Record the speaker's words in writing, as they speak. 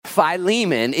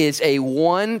Philemon is a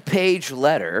one-page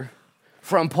letter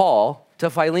from Paul to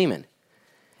Philemon.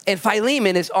 And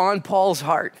Philemon is on Paul's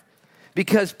heart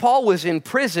because Paul was in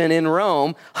prison in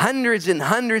Rome, hundreds and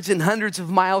hundreds and hundreds of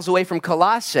miles away from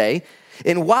Colossae.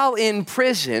 And while in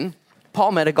prison,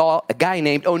 Paul met a guy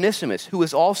named Onesimus, who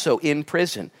was also in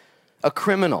prison, a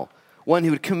criminal, one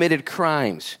who had committed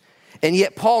crimes. And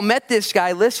yet Paul met this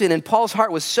guy, listen, and Paul's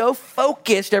heart was so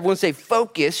focused, everyone say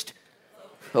focused.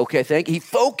 Okay, thank you. He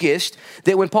focused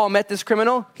that when Paul met this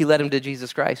criminal, he led him to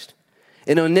Jesus Christ.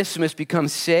 And Onesimus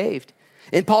becomes saved.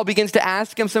 And Paul begins to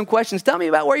ask him some questions. Tell me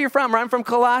about where you're from. I'm from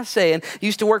Colossae and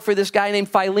used to work for this guy named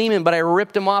Philemon, but I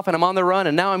ripped him off and I'm on the run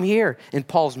and now I'm here. And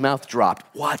Paul's mouth dropped.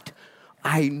 What?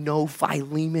 I know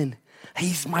Philemon.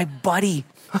 He's my buddy.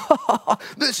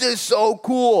 This is so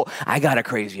cool. I got a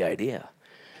crazy idea.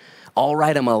 I'll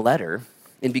write him a letter,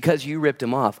 and because you ripped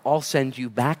him off, I'll send you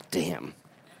back to him.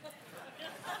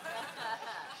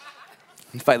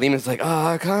 And Philemon's like,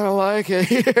 I kind of like it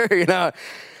here,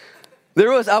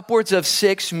 There was upwards of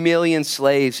 6 million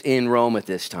slaves in Rome at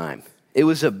this time. It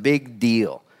was a big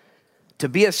deal. To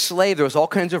be a slave, there was all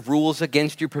kinds of rules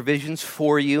against you, provisions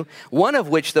for you. One of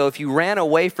which, though, if you ran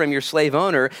away from your slave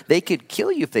owner, they could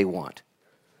kill you if they want.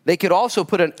 They could also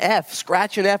put an F,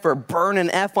 scratch an F, or burn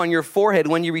an F on your forehead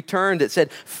when you returned that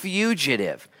said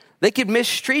fugitive. They could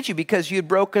mistreat you because you had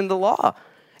broken the law.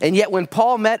 And yet when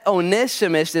Paul met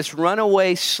Onesimus, this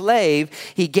runaway slave,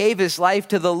 he gave his life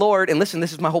to the Lord. And listen,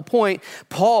 this is my whole point.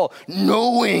 Paul,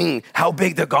 knowing how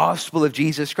big the gospel of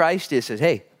Jesus Christ is, says,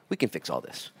 hey, we can fix all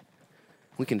this.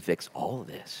 We can fix all of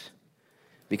this.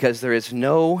 Because there is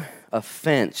no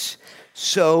offense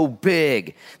so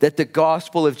big that the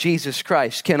gospel of Jesus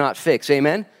Christ cannot fix.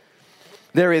 Amen?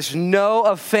 There is no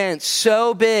offense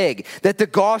so big that the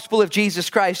gospel of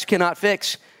Jesus Christ cannot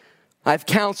fix. I've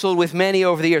counseled with many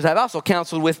over the years. I've also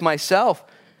counseled with myself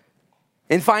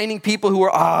in finding people who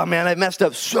are, I messed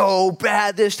up so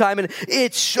bad this time and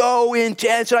it's so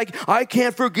intense and I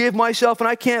can't forgive myself and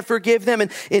I can't forgive them.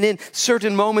 And in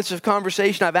certain moments of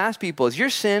conversation, I've asked people, is your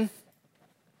sin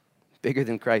bigger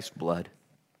than Christ's blood?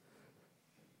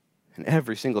 And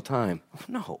every single time,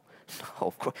 no,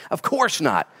 of course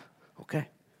not. Okay,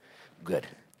 good.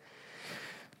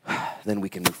 Then we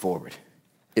can move forward.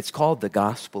 It's called the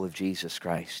gospel of Jesus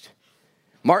Christ.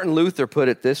 Martin Luther put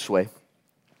it this way.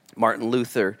 Martin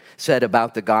Luther said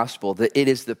about the gospel that it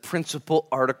is the principal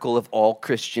article of all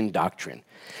Christian doctrine.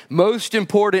 Most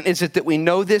important is it that we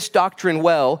know this doctrine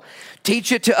well,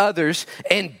 teach it to others,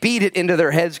 and beat it into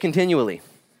their heads continually.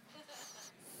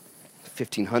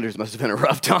 1500s must have been a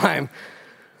rough time.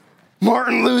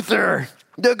 Martin Luther,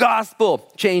 the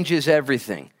gospel changes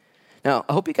everything. Now,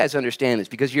 I hope you guys understand this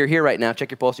because you're here right now.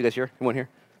 Check your pulse. You guys here? Everyone here?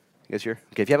 You guys here?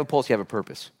 Okay, if you have a pulse, you have a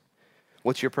purpose.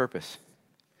 What's your purpose?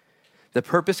 The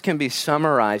purpose can be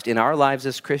summarized in our lives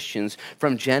as Christians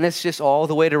from Genesis all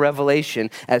the way to Revelation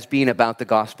as being about the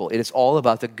gospel. It is all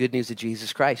about the good news of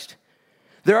Jesus Christ.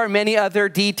 There are many other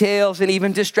details and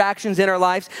even distractions in our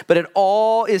lives, but it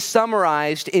all is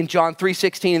summarized in John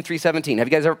 3:16 and 3:17. Have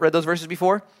you guys ever read those verses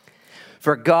before?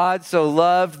 For God so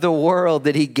loved the world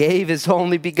that he gave his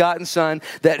only begotten Son,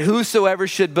 that whosoever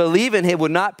should believe in him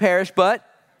would not perish, but...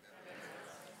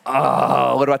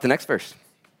 what about the next verse?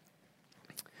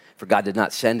 For God did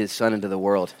not send his Son into the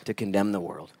world to condemn the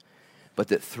world, but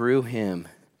that through him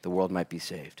the world might be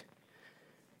saved.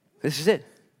 This is it.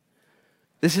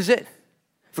 This is it.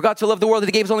 For God so loved the world that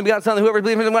he gave his only begotten Son, that whoever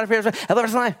believes in him will not perish, but have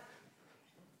everlasting life.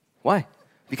 Why?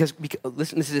 Because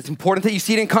listen, it's important that you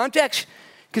see it in context.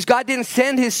 Because God didn't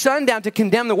send his Son down to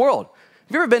condemn the world.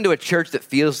 Have you ever been to a church that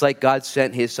feels like God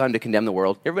sent his Son to condemn the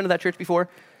world? You ever been to that church before?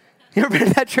 You ever been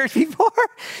to that church before?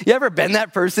 You ever been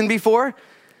that person before?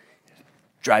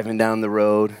 Driving down the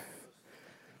road,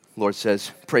 Lord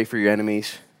says, pray for your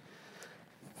enemies.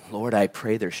 Lord, I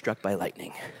pray they're struck by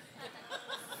lightning.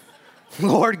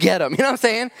 Lord, get them. You know what I'm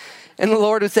saying? And the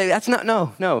Lord would say, that's not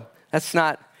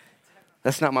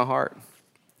my heart.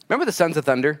 Remember the sons of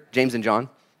thunder, James and John?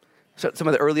 Some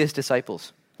of the earliest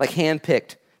disciples, like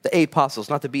handpicked, the A apostles,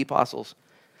 not the B apostles.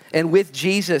 And with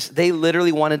Jesus, they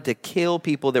literally wanted to kill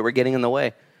people that were getting in the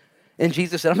way. And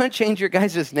Jesus said, I'm going to change your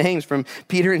guys' names from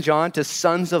Peter and John to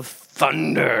sons of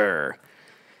thunder.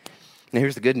 Now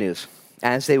here's the good news.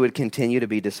 As they would continue to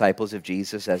be disciples of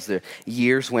Jesus, as the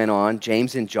years went on,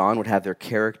 James and John would have their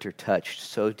character touched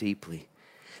so deeply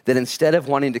that instead of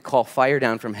wanting to call fire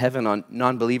down from heaven on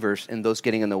non-believers and those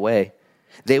getting in the way,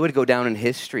 they would go down in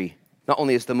history, not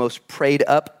only as the most prayed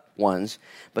up ones,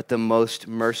 but the most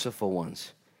merciful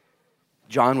ones.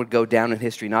 John would go down in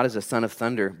history not as a son of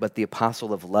thunder, but the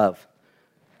apostle of love.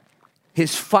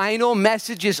 His final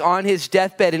messages on his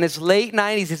deathbed in his late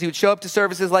 90s as he would show up to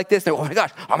services like this. And, oh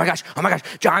my gosh,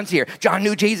 John's here. John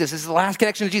knew Jesus. This is the last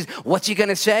connection to Jesus. What's he going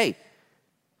to say?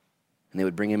 And they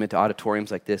would bring him into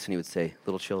auditoriums like this, and he would say,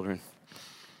 little children,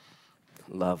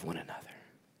 love one another.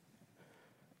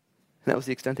 And that was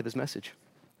the extent of his message.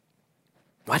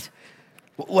 What?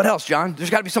 What else, John? There's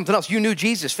got to be something else. You knew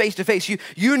Jesus face to face.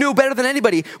 You knew better than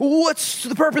anybody. What's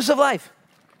the purpose of life?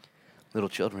 Little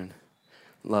children,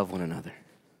 love one another.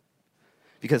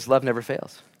 Because love never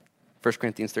fails. 1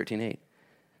 Corinthians 13:8.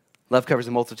 Love covers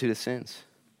a multitude of sins.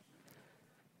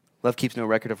 Love keeps no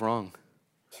record of wrong.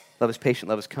 Love is patient.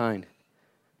 Love is kind.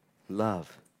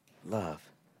 Love.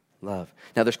 Now,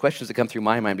 there's questions that come through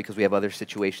my mind because we have other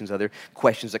situations, other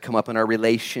questions that come up in our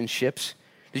relationships.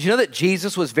 Did you know that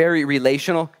Jesus was very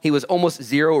relational? He was almost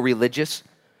zero religious.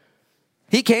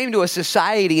 He came to a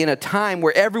society in a time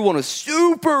where everyone was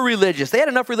super religious. They had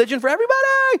enough religion for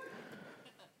everybody.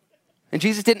 And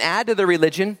Jesus didn't add to their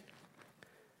religion.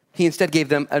 He instead gave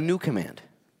them a new command.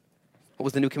 What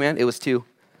was the new command? It was to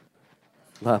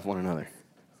love one another.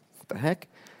 What the heck?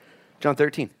 John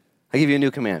 13. I give you a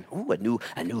new command. Ooh,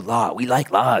 a new law. We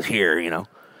like laws here, you know.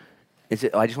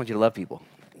 I just want you to love people.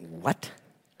 What?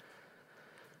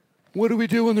 What do we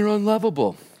do when they're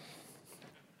unlovable?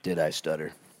 Did I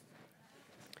stutter?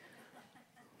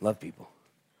 Love people.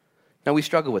 Now, we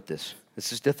struggle with this.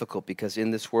 This is difficult because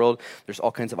in this world, there's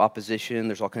all kinds of opposition,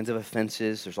 there's all kinds of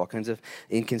offenses, there's all kinds of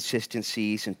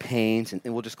inconsistencies and pains, and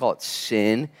we'll just call it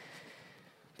sin.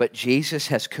 But Jesus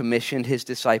has commissioned his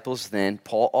disciples then,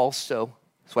 Paul also.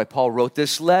 That's why Paul wrote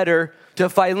this letter to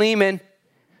Philemon.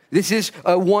 This is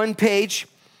a one-page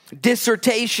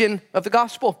dissertation of the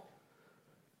gospel.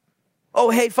 Oh,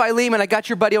 hey, Philemon, I got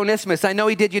your buddy Onesimus. I know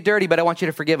he did you dirty, but I want you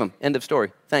to forgive him. End of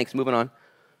story. Thanks, moving on.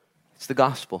 It's the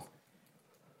gospel.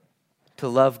 To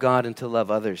love God and to love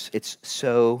others. It's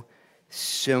so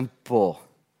simple.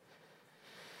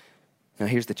 Now,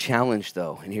 here's the challenge,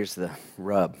 though, and here's the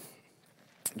rub.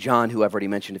 John, who I've already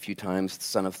mentioned a few times, the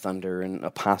son of thunder and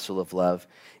apostle of love,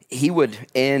 he would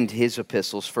end his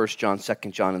epistles, 1 John, 2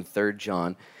 John, and 3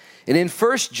 John. And in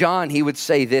 1 John, he would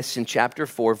say this in chapter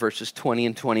 4, verses 20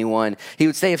 and 21. He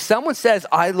would say, if someone says,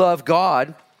 I love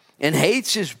God, and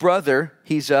hates his brother,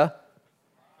 he's a,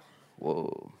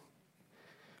 whoa.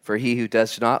 For he who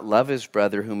does not love his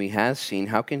brother whom he has seen,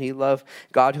 how can he love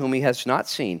God whom he has not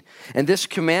seen? And this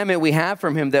commandment we have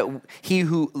from him that he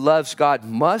who loves God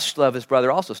must love his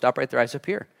brother also. Stop right there, eyes up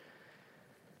here.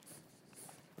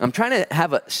 I'm trying to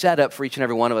have a setup for each and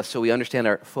every one of us so we understand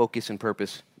our focus and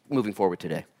purpose moving forward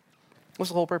today. What's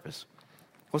the whole purpose?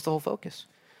 What's the whole focus?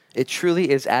 It truly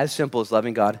is as simple as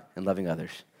loving God and loving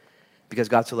others. Because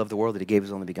God so loved the world that he gave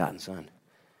his only begotten son.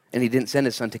 And he didn't send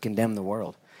his son to condemn the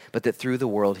world, but that through the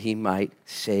world he might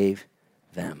save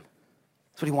them.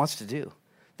 That's what he wants to do.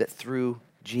 That through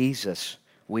Jesus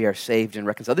we are saved and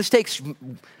reconciled. This takes, I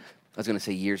was going to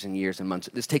say years and years and months.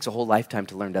 This takes a whole lifetime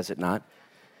to learn, does it not?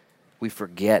 We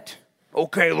forget.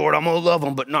 Okay, Lord, I'm going to love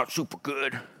them, but not super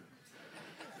good.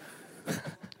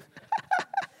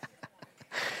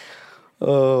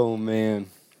 Oh, man.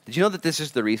 Did you know that this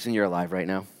is the reason you're alive right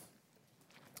now?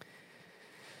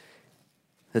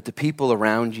 That the people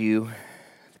around you,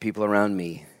 the people around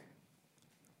me,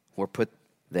 were put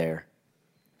there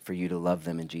for you to love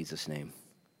them in Jesus' name.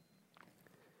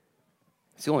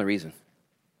 It's the only reason.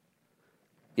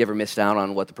 You ever missed out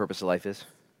on what the purpose of life is?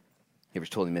 You ever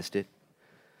totally missed it?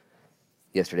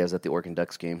 Yesterday I was at the Oregon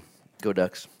Ducks game. Go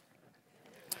Ducks.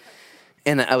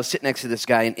 And I was sitting next to this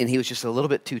guy, and he was just a little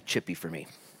bit too chippy for me.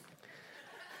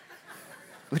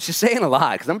 Which is saying a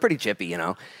lot, because I'm pretty chippy, you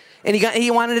know. And he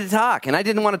wanted to talk, and I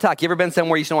didn't want to talk. You ever been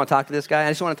somewhere you just don't want to talk to this guy?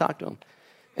 I just want to talk to him.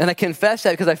 And I confessed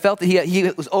that because I felt that he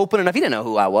was open enough. He didn't know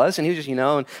who I was, and he was just,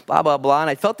 and blah, blah, blah. And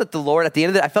I felt that the Lord, at the end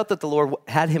of it, I felt that the Lord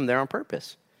had him there on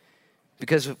purpose.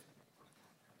 Because of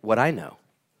what I know,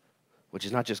 which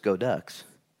is not just go Ducks,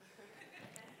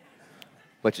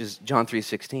 which is John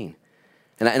 3:16.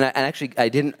 And I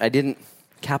didn't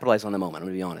capitalize on the moment, I'm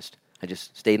going to be honest. I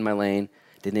just stayed in my lane,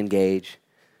 didn't engage,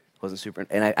 wasn't super,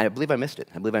 and I believe I missed it.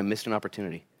 I believe I missed an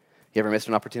opportunity. You ever missed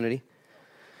an opportunity?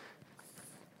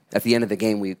 At the end of the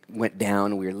game, we went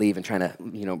down, and we were leaving, trying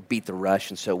to, beat the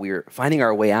rush, and so we were finding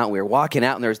our way out. We were walking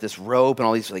out, and there was this rope, and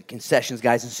all these concessions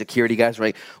guys and security guys were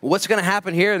like, well, what's going to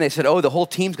happen here? And they said, the whole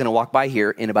team's going to walk by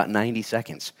here in about 90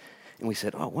 seconds. And we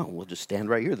said, we'll just stand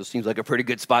right here. This seems like a pretty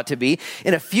good spot to be.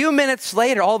 And a few minutes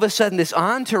later, all of a sudden, this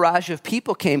entourage of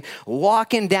people came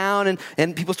walking down,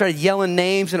 and people started yelling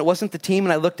names, and it wasn't the team.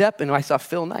 And I looked up, and I saw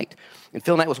Phil Knight. And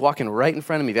Phil Knight was walking right in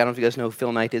front of me. I don't know if you guys know who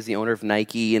Phil Knight is, the owner of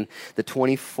Nike and the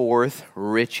 24th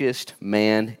richest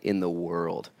man in the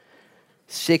world.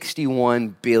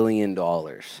 $61 billion.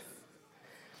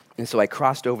 And so I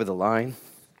crossed over the line.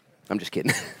 I'm just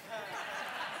kidding.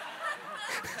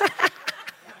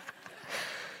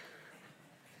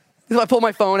 So I pulled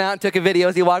my phone out and took a video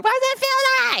as he walked by. Where's that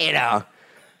Phil Knight? You know.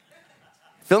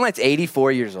 Phil Knight's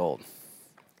 84 years old.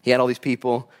 He had all these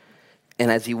people.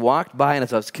 And as he walked by and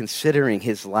as I was considering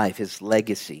his life, his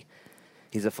legacy,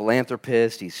 he's a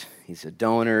philanthropist, he's a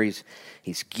donor,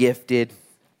 he's gifted.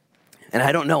 And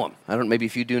I don't know him. Maybe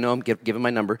if you do know him, give him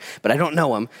my number. But I don't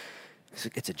know him.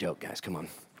 It's a joke, guys. Come on.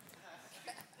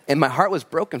 And my heart was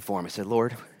broken for him. I said,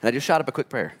 Lord, and I just shot up a quick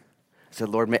prayer. I said,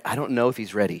 Lord, I don't know if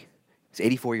he's ready. He's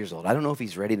 84 years old. I don't know if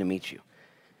he's ready to meet you.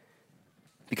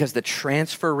 Because the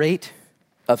transfer rate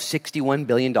of $61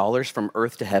 billion from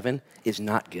earth to heaven is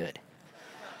not good.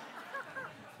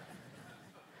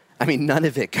 I mean, none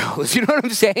of it goes. You know what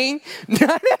I'm saying? None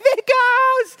of it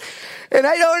goes. And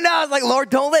I don't know. I was like,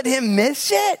 Lord, don't let him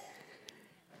miss it.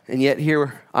 And yet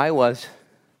here I was.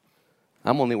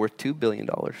 I'm only worth $2 billion.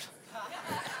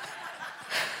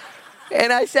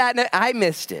 And I sat and I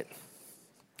missed it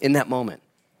in that moment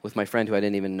with my friend who I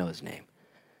didn't even know his name.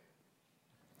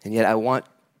 And yet I want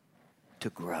to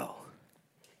grow.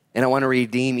 And I want to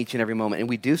redeem each and every moment. And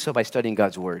we do so by studying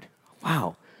God's word.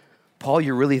 Wow. Paul,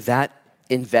 you're really that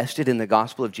invested in the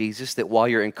gospel of Jesus that while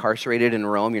you're incarcerated in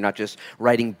Rome, you're not just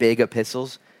writing big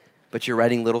epistles, but you're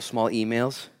writing little small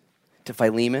emails to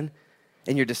Philemon,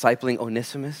 and you're discipling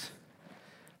Onesimus.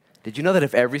 Did you know that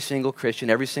if every single Christian,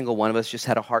 every single one of us just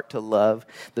had a heart to love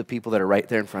the people that are right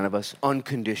there in front of us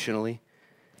unconditionally,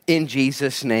 in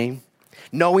Jesus' name,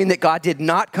 knowing that God did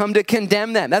not come to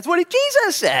condemn them. That's what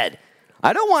Jesus said.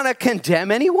 I don't want to condemn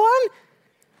anyone.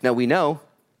 Now we know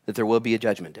that there will be a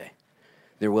judgment day.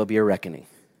 There will be a reckoning.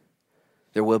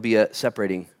 There will be a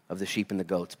separating of the sheep and the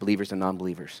goats, believers and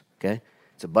non-believers, okay?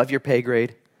 It's above your pay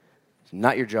grade. It's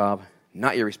not your job,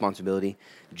 not your responsibility.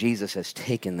 Jesus has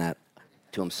taken that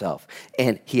to himself.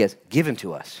 And he has given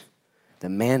to us the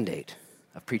mandate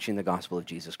of preaching the gospel of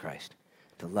Jesus Christ,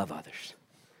 to love others.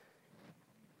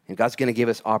 And God's going to give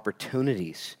us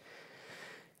opportunities.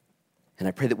 And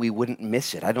I pray that we wouldn't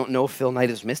miss it. I don't know if Phil Knight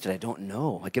has missed it. I don't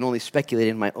know. I can only speculate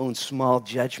in my own small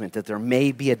judgment that there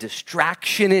may be a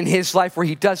distraction in his life where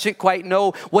he doesn't quite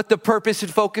know what the purpose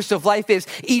and focus of life is,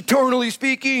 eternally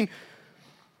speaking.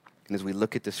 And as we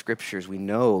look at the scriptures, we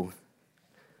know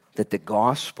that the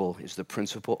gospel is the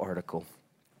principal article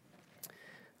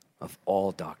of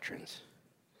all doctrines.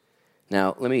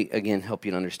 Now, let me again help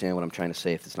you to understand what I'm trying to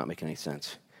say if it's not making any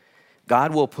sense.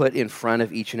 God will put in front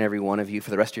of each and every one of you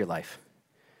for the rest of your life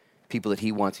people that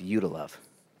he wants you to love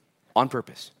on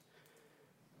purpose.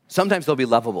 Sometimes they'll be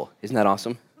lovable. Isn't that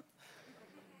awesome?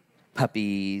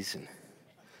 Puppies and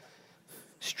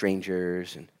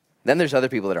strangers. And then there's other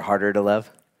people that are harder to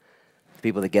love,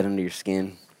 people that get under your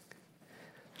skin,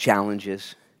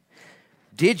 challenges.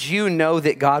 Did you know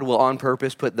that God will on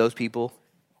purpose put those people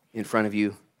in front of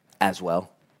you as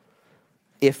well?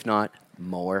 If not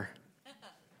more.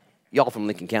 Y'all from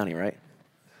Lincoln County, right?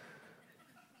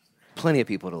 Plenty of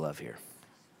people to love here.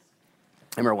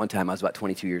 I remember one time I was about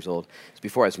 22 years old. It was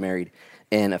before I was married.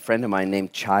 And a friend of mine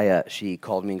named Chaya, she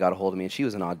called me and got a hold of me. And she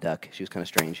was an odd duck. She was kind of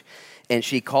strange. And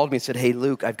she called me and said, hey,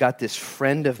 Luke, I've got this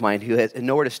friend of mine who has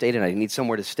nowhere to stay tonight. He needs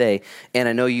somewhere to stay. And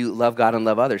I know you love God and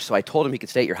love others. So I told him he could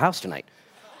stay at your house tonight.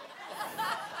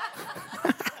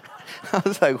 I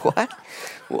was like, what?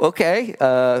 Well, okay,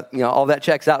 all that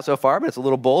checks out so far, but it's a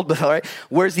little bold, but all right.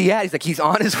 Where's he at? He's like, he's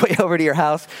on his way over to your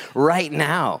house right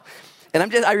now.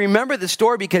 And I remember the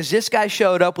story because this guy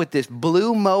showed up with this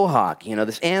blue mohawk,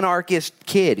 this anarchist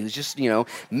kid who's just,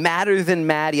 madder than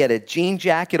mad. He had a jean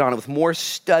jacket on it with more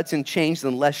studs and chains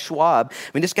than Les Schwab.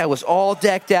 I mean, this guy was all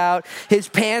decked out. His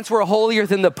pants were holier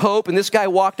than the Pope, and this guy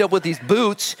walked up with these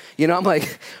boots. I'm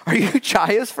like, are you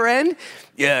Chaya's friend?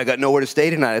 Yeah, I got nowhere to stay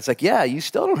tonight. It's like, yeah, you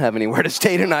still don't have anywhere to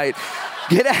stay tonight.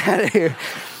 Get out of here.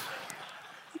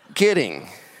 Kidding.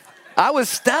 I was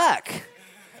stuck.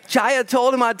 Chaya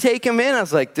told him I'd take him in. I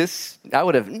was like, I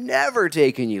would have never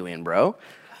taken you in, bro.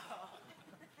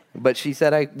 But she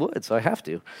said I would, so I have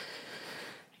to.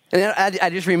 And I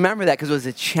just remember that because it was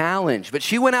a challenge. But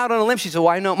she went out on a limb. She said, well,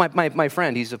 I know my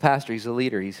friend. He's a pastor. He's a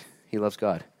leader. He loves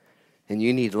God. And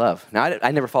you need love. Now,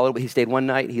 I never followed, but he stayed one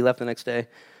night. He left the next day.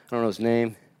 I don't know his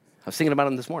name. I was thinking about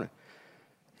him this morning.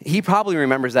 He probably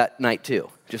remembers that night too,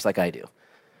 just like I do.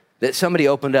 That somebody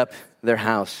opened up their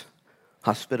house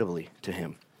hospitably to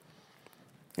him,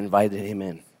 invited him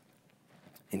in.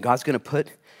 And God's going to put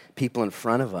people in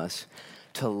front of us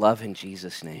to love in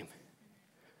Jesus' name.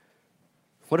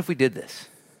 What if we did this?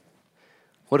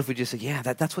 What if we just said, yeah,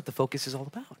 that's what the focus is all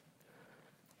about?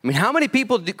 I mean, how many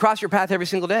people cross your path every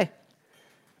single day?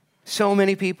 So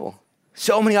many people,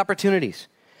 so many opportunities.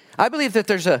 I believe that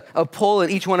there's a pull in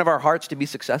each one of our hearts to be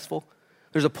successful.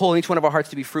 There's a pull in each one of our hearts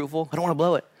to be fruitful. I don't want to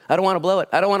blow it. I don't want to blow it.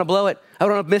 I don't want to blow it. I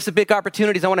don't want to miss the big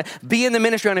opportunities. I want to be in the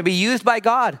ministry. I want to be used by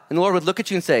God. And the Lord would look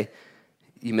at you and say,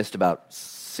 you missed about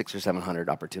 600 or 700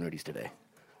 opportunities today.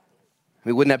 I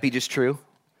mean, wouldn't that be just true?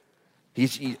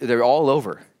 They're all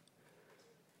over.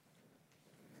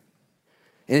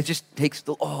 And it just takes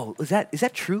is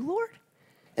that true, Lord?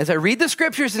 As I read the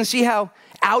scriptures and see how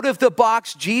out of the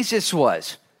box Jesus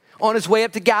was on his way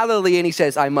up to Galilee, and he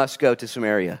says, I must go to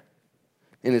Samaria.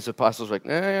 And his apostles are like,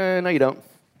 no, you don't.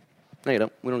 No, you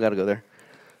don't. We don't got to go there.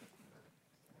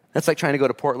 That's like trying to go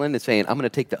to Portland and saying, I'm going to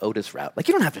take the Otis route. Like,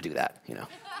 you don't have to do that,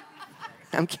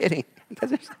 I'm kidding.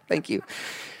 Thank you.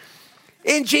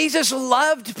 And Jesus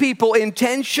loved people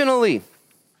intentionally.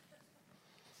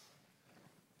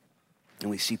 And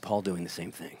we see Paul doing the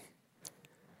same thing.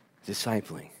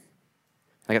 Discipling.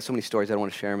 I got so many stories I don't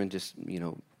want to share them and just,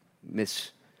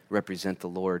 misrepresent the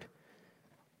Lord.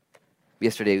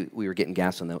 Yesterday, we were getting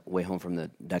gas on the way home from the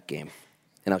Duck game.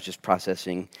 And I was just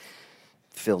processing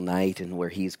Phil Knight and where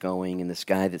he's going and this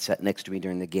guy that sat next to me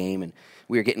during the game. And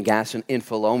we were getting gas in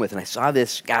Philomath. And I saw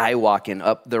this guy walking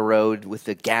up the road with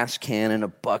a gas can and a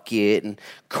bucket and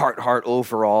Carhartt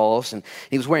overalls. And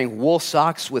he was wearing wool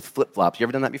socks with flip-flops. You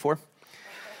ever done that before?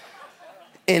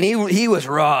 And he was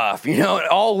rough, in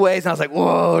all ways. And I was like,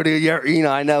 whoa, dude,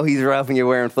 I know he's rough and you're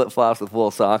wearing flip-flops with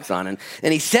wool socks on. And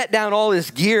he set down all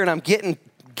this gear, and I'm getting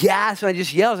gas, and I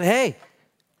just yelled, hey,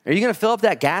 are you going to fill up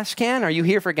that gas can? Are you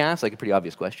here for gas? Like a pretty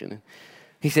obvious question. And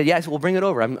he said, yeah. I said, well, bring it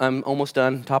over. I'm almost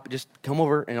done. Just come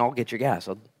over, and I'll get your gas.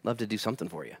 I'd love to do something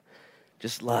for you.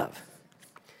 Just love.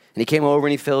 And he came over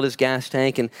and he filled his gas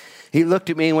tank, and he looked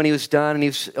at me when he was done, and he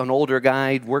was an older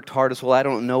guy, worked hard as well. I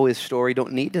don't know his story,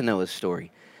 don't need to know his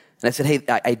story. And I said, hey,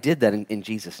 I did that in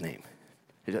Jesus' name.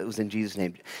 It was in Jesus'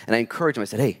 name. And I encouraged him. I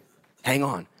said, hey, hang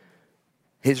on.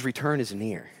 His return is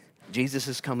near. Jesus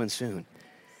is coming soon.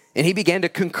 And he began to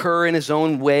concur in his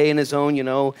own way, in his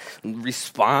own,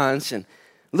 response. And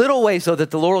little ways, though,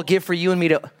 that the Lord will give for you and me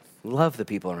to love the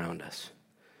people around us.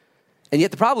 And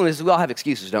yet the problem is we all have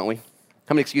excuses, don't we?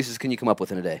 How many excuses can you come up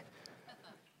with in a day?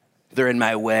 They're in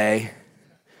my way.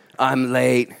 I'm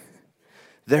late.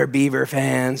 They're Beaver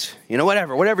fans.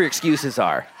 Whatever your excuses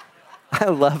are. I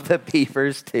love the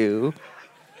Beavers too.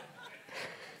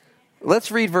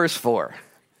 Let's read verse 4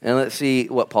 and let's see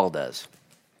what Paul does.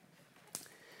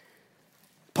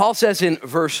 Paul says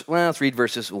let's read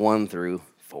verses 1 through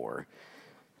 4.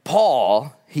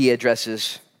 Paul, he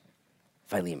addresses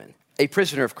Philemon, a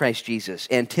prisoner of Christ Jesus,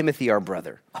 and Timothy, our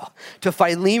brother. To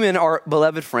Philemon, our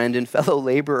beloved friend and fellow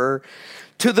laborer,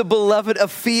 to the beloved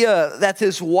Apphia, that's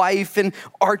his wife, and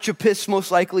Archippus,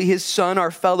 most likely his son, our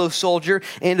fellow soldier,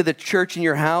 and to the church in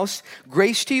your house,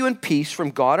 grace to you and peace from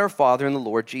God our Father and the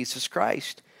Lord Jesus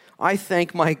Christ. I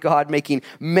thank my God, making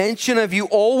mention of you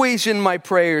always in my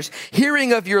prayers,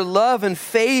 hearing of your love and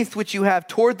faith which you have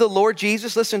toward the Lord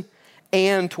Jesus, listen,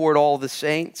 and toward all the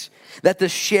saints, that the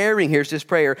sharing, here's this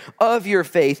prayer, of your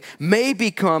faith may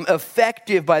become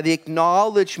effective by the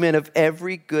acknowledgement of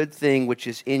every good thing which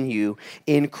is in you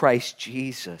in Christ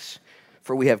Jesus.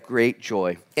 For we have great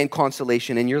joy and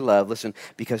consolation in your love, listen,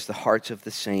 because the hearts of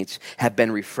the saints have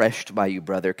been refreshed by you,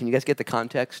 brother. Can you guys get the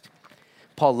context?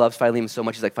 Paul loves Philemon so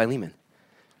much, he's like, Philemon,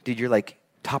 dude, you're like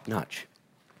top notch.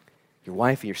 Your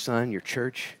wife and your son, your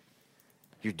church,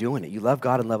 you're doing it. You love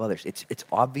God and love others. It's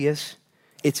obvious.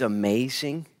 It's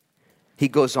amazing. He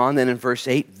goes on then in verse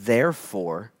 8,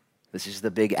 therefore, this is the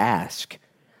big ask,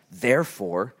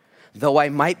 therefore, though I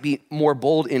might be more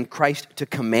bold in Christ to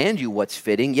command you what's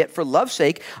fitting, yet for love's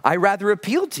sake, I rather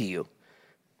appeal to you.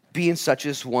 Being such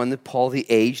as one that Paul the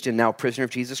aged and now prisoner of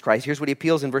Jesus Christ, here's what he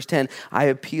appeals in verse 10, I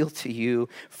appeal to you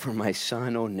for my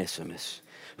son Onesimus,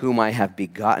 whom I have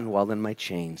begotten while in my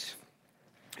chains,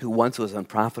 who once was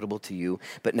unprofitable to you,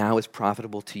 but now is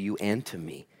profitable to you and to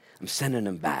me. I'm sending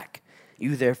him back.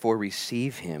 You therefore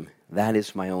receive him. That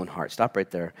is my own heart. Stop right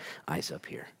there. Eyes up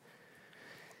here.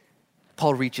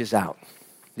 Paul reaches out.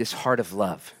 This heart of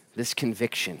love, this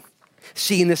conviction,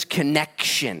 seeing this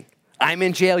connection. I'm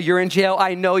in jail. You're in jail.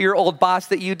 I know your old boss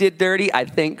that you did dirty. I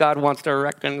think God wants to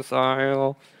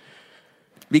reconcile.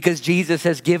 Because Jesus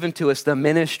has given to us the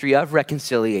ministry of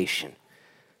reconciliation.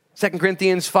 2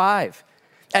 Corinthians 5.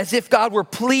 As if God were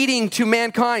pleading to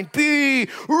mankind, be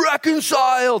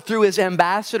reconciled through his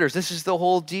ambassadors. This is the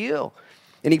whole deal.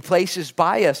 And he places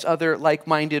by us other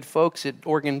like-minded folks at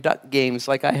Oregon Duck games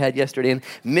like I had yesterday and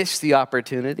missed the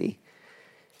opportunity.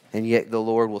 And yet the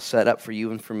Lord will set up for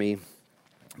you and for me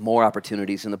more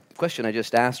opportunities. And the question I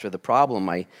just asked, or the problem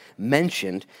I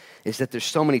mentioned, is that there's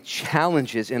so many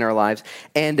challenges in our lives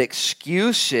and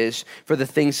excuses for the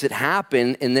things that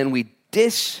happen, and then we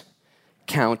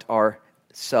discount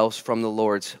ourselves from the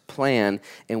Lord's plan,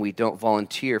 and we don't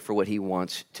volunteer for what he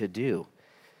wants to do.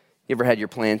 You ever had your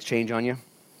plans change on you?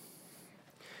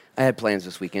 I had plans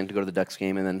this weekend to go to the Ducks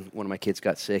game, and then one of my kids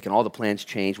got sick, and all the plans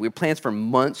changed. We had plans for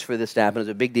months for this to happen. It was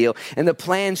a big deal, and the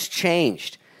plans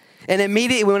changed. And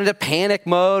immediately we went into panic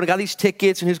mode and got these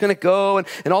tickets and who's going to go and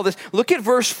all this. Look at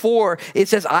verse 4. It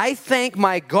says, I thank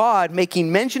my God,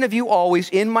 making mention of you always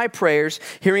in my prayers,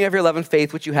 hearing of your love and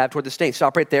faith which you have toward the saints.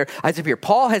 Stop right there. I said here,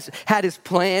 Paul has had his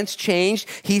plans changed.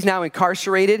 He's now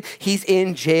incarcerated. He's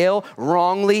in jail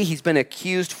wrongly. He's been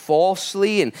accused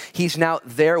falsely, and he's now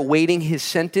there waiting his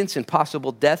sentence and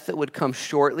possible death that would come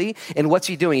shortly. And what's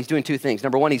he doing? He's doing two things.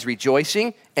 Number one, he's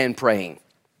rejoicing and praying.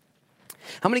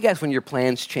 How many guys, when your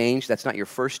plans change, that's not your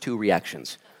first two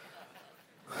reactions?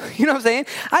 You know what I'm saying?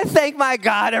 I thank my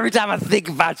God every time I think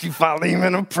about you,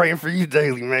 Philemon. I'm praying for you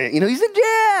daily, man. You know, he's in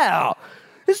jail.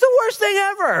 It's the worst thing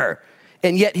ever.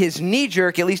 And yet his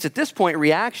knee-jerk, at least at this point,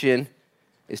 reaction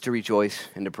is to rejoice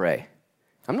and to pray.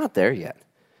 I'm not there yet.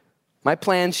 My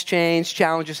plans change,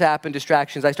 challenges happen,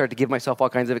 distractions. I start to give myself all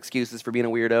kinds of excuses for being a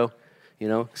weirdo. You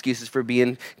know, excuses for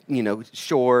being,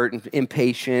 short and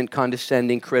impatient,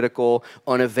 condescending, critical,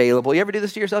 unavailable. You ever do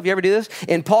this to yourself? You ever do this?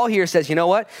 And Paul here says, you know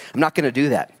what? I'm not going to do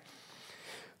that.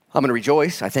 I'm going to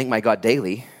rejoice. I thank my God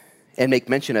daily and make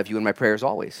mention of you in my prayers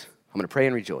always. I'm going to pray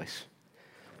and rejoice.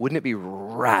 Wouldn't it be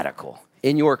radical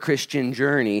in your Christian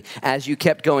journey as you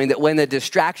kept going that when the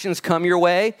distractions come your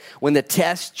way, when the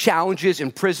tests, challenges,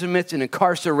 imprisonments, and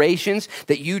incarcerations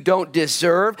that you don't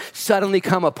deserve suddenly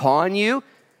come upon you,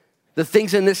 the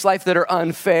things in this life that are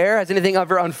unfair, has anything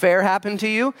ever unfair happened to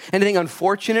you? Anything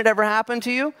unfortunate ever happened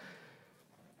to you?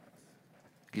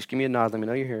 Just give me a nod, let me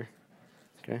know you're here.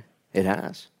 Okay? It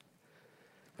has.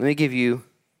 Let me give you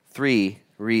 3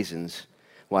 reasons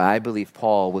why I believe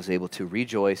Paul was able to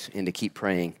rejoice and to keep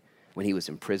praying when he was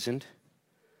imprisoned,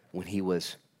 when he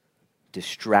was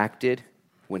distracted,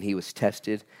 when he was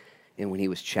tested, and when he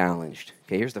was challenged.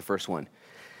 Okay, here's the first one.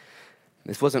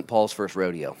 This wasn't Paul's first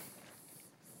rodeo.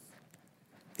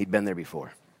 He'd been there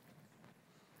before.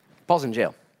 Paul's in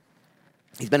jail.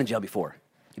 He's been in jail before.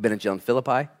 He'd been in jail in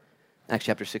Philippi, Acts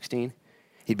chapter 16.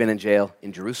 He'd been in jail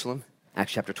in Jerusalem,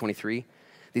 Acts chapter 23.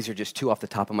 These are just 2 off the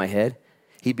top of my head.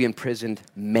 He'd be imprisoned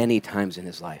many times in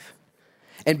his life.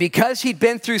 And because he'd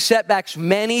been through setbacks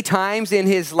many times in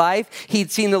his life,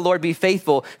 he'd seen the Lord be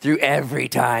faithful through every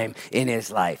time in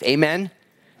his life. Amen?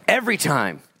 Every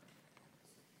time.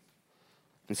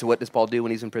 And so what does Paul do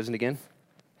when he's in prison again?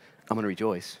 I'm going to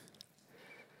rejoice.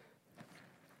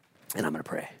 And I'm going to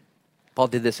pray. Paul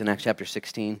did this in Acts chapter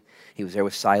 16. He was there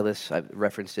with Silas. I've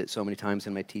referenced it so many times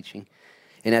in my teaching.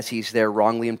 And as he's there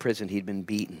wrongly imprisoned, he'd been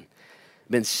beaten,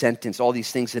 been sentenced, all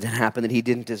these things that had happened that he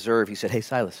didn't deserve. He said, hey,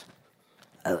 Silas,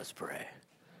 let's pray.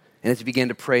 And as he began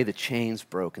to pray, the chains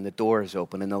broke and the doors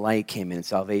opened and the light came in and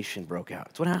salvation broke out.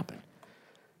 That's what happened.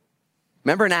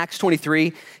 Remember in Acts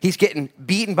 23, he's getting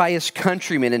beaten by his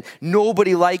countrymen and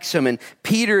nobody likes him and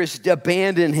Peter has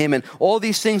abandoned him and all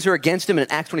these things are against him. And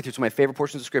in Acts 23, it's one of my favorite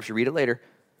portions of Scripture. Read it later.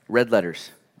 Red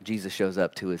letters. Jesus shows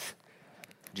up to his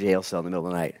jail cell in the middle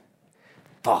of the night.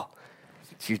 Paul,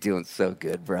 you're doing so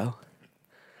good, bro.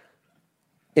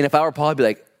 And if I were Paul, I'd be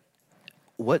like,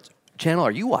 what channel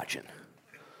are you watching?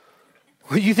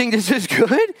 You think this is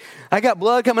good? I got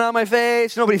blood coming out of my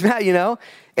face. Nobody's mad,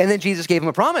 And then Jesus gave him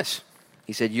a promise.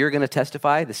 He said, you're going to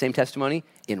testify the same testimony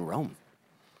in Rome.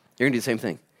 You're going to do the same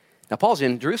thing. Now, Paul's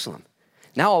in Jerusalem.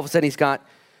 Now, all of a sudden, he's got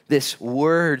this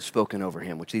word spoken over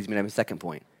him, which leads me to my second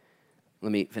point.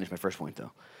 Let me finish my first point,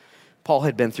 though. Paul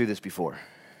had been through this before.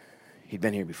 He'd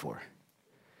been here before.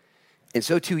 And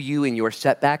so too you in your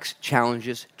setbacks,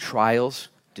 challenges, trials,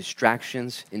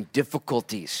 distractions, and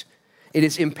difficulties. It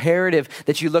is imperative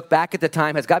that you look back at the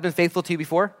time. Has God been faithful to you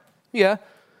before? Yeah.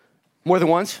 More than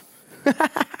once?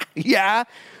 Yeah.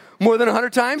 More than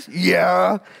 100 times?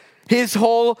 Yeah. His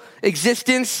whole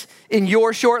existence in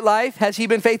your short life, has he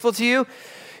been faithful to you?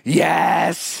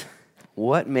 Yes.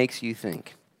 What makes you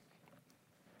think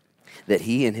that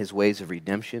he in his ways of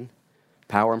redemption,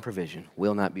 power, and provision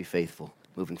will not be faithful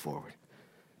moving forward?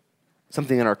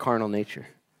 Something in our carnal nature,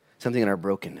 something in our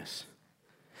brokenness,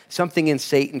 something in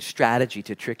Satan's strategy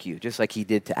to trick you, just like he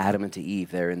did to Adam and to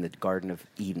Eve there in the Garden of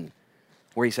Eden,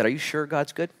 where he said, are you sure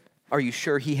God's good? Are you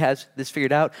sure he has this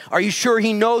figured out? Are you sure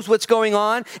he knows what's going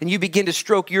on? And you begin to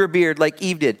stroke your beard like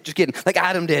Eve did. Just kidding, like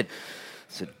Adam did.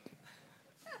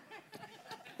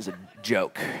 It's a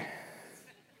joke.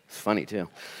 It's funny too.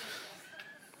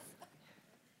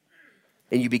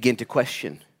 and you begin to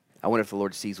question, I wonder if the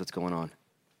Lord sees what's going on.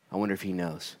 I wonder if he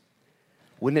knows.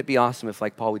 Wouldn't it be awesome if,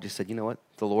 like Paul, we just said, you know what?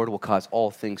 The Lord will cause all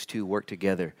things to work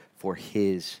together for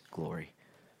his glory.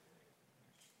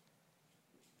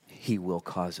 He will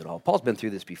cause it all. Paul's been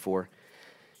through this before.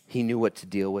 He knew what to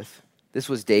deal with. This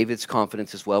was David's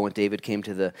confidence as well. When David came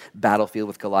to the battlefield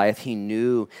with Goliath, he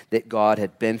knew that God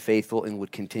had been faithful and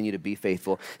would continue to be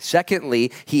faithful.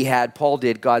 Secondly, Paul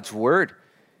did God's word,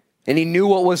 and he knew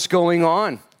what was going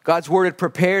on. God's word had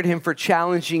prepared him for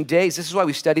challenging days. This is why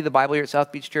we study the Bible here at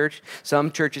South Beach Church.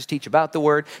 Some churches teach about the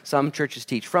word. Some churches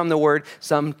teach from the word.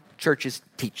 Some churches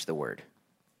teach the word.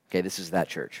 Okay, this is that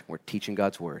church. We're teaching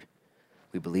God's word.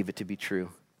 We believe it to be true.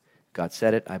 God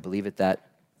said it. I believe it. That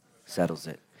settles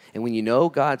it. And when you know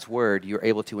God's word, you're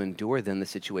able to endure then the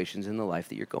situations in the life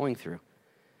that you're going through.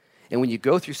 And when you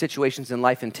go through situations in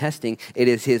life and testing, it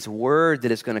is his word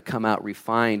that is going to come out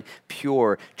refined,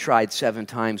 pure, tried 7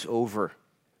 times over.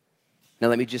 Now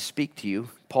let me just speak to you.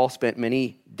 Paul spent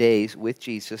many days with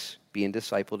Jesus being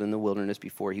discipled in the wilderness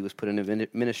before he was put into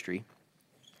ministry.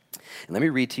 And let me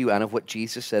read to you out of what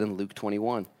Jesus said in Luke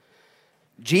 21.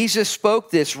 Jesus spoke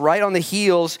this right on the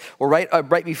heels, or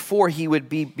right before he would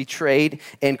be betrayed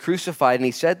and crucified. And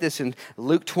he said this in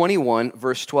Luke 21,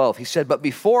 verse 12. He said, but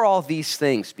before all these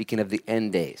things, speaking of the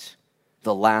end days,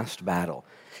 the last battle,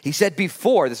 he said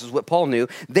before, this is what Paul knew,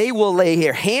 they will lay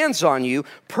their hands on you,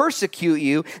 persecute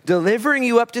you, delivering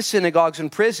you up to synagogues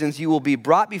and prisons. You will be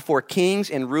brought before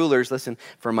kings and rulers, listen,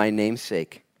 for my name's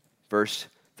sake. Verse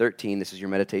 13, this is your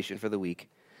meditation for the week.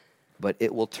 But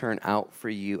it will turn out for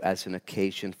you as an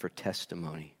occasion for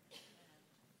testimony.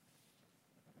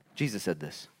 Jesus said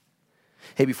this.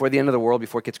 Hey, before the end of the world,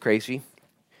 before it gets crazy,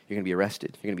 you're going to be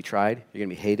arrested, you're going to be tried, you're going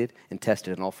to be hated and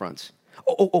tested on all fronts.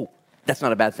 Oh, that's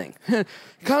not a bad thing. It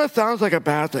kind of sounds like a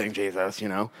bad thing, Jesus, you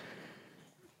know.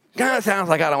 Kind of sounds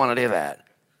like I don't want to do that.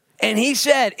 And he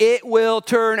said, it will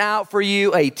turn out for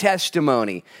you a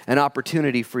testimony, an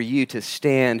opportunity for you to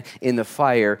stand in the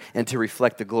fire and to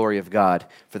reflect the glory of God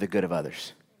for the good of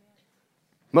others.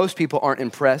 Most people aren't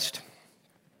impressed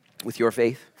with your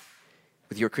faith,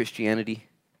 with your Christianity,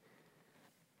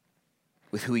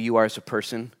 with who you are as a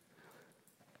person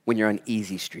when you're on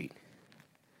easy street.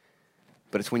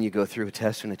 But it's when you go through a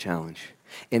test and a challenge.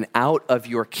 And out of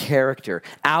your character,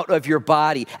 out of your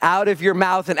body, out of your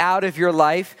mouth, and out of your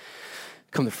life,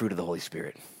 come the fruit of the Holy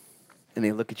Spirit. And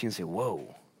they look at you and say,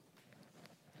 whoa,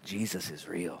 Jesus is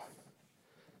real.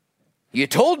 You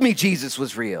told me Jesus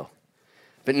was real.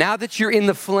 But now that you're in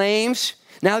the flames,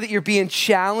 now that you're being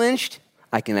challenged,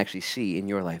 I can actually see in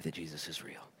your life that Jesus is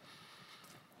real.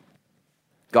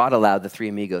 God allowed the 3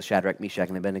 amigos, Shadrach, Meshach,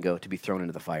 and Abednego, to be thrown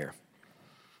into the fire.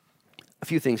 A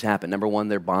few things happened. Number 1,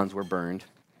 their bonds were burned.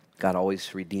 God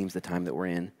always redeems the time that we're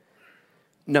in.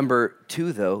 Number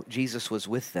 2, though, Jesus was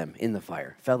with them in the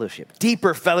fire. Fellowship.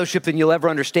 Deeper fellowship than you'll ever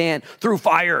understand through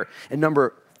fire. And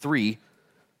number 3,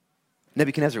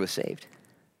 Nebuchadnezzar was saved.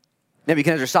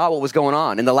 Nebuchadnezzar saw what was going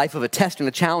on in the life of a test and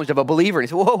a challenge of a believer. And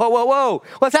he said, whoa,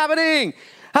 what's happening?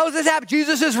 How is this happening?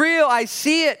 Jesus is real. I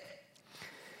see it.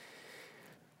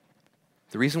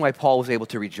 The reason why Paul was able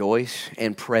to rejoice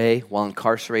and pray while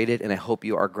incarcerated, and I hope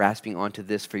you are grasping onto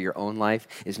this for your own life,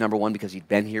 is number 1, because he'd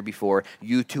been here before.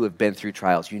 You too have been through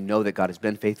trials. You know that God has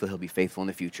been faithful. He'll be faithful in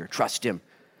the future. Trust him.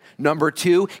 Number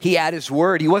 2, he had his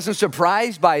word. He wasn't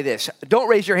surprised by this. Don't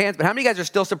raise your hands, but how many guys are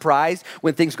still surprised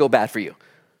when things go bad for you?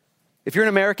 If you're an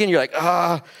American, you're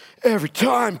like, every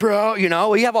time, bro. You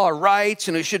know, you have all our rights,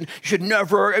 and you should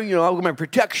never, my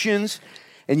protections.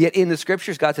 And yet in the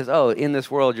scriptures, God says, in this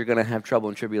world, you're going to have trouble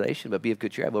and tribulation, but be of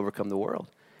good cheer, I've overcome the world.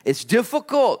 It's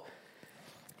difficult.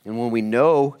 And when we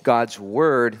know God's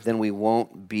word, then we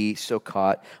won't be so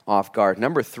caught off guard.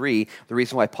 Number 3, the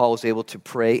reason why Paul was able to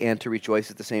pray and to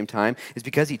rejoice at the same time is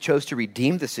because he chose to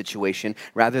redeem the situation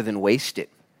rather than waste it.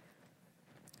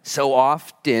 So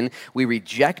often we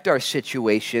reject our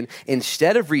situation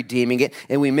instead of redeeming it,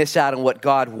 and we miss out on what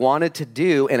God wanted to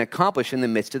do and accomplish in the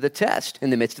midst of the test,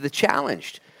 in the midst of the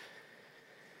challenge.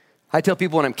 I tell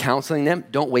people when I'm counseling them,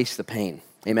 don't waste the pain.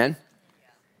 Amen?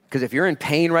 Because if you're in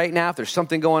pain right now, if there's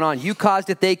something going on, you caused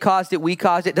it, they caused it, we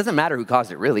caused it. It doesn't matter who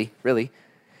caused it, really.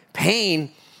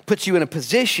 Pain puts you in a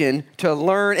position to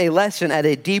learn a lesson at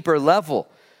a deeper level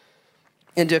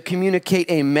and to communicate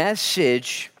a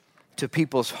message to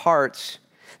people's hearts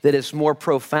that is more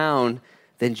profound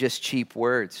than just cheap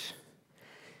words.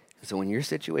 So when your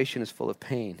situation is full of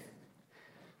pain,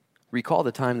 recall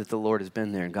the time that the Lord has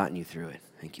been there and gotten you through it.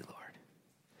 Thank you, Lord.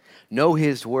 Know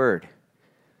his word,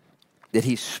 that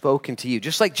he's spoken to you.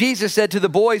 Just like Jesus said to the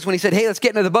boys when he said, hey, let's get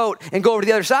into the boat and go over to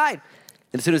the other side.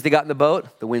 And as soon as they got in the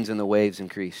boat, the winds and the waves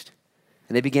increased.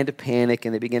 and they began to panic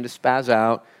and they began to spaz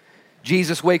out.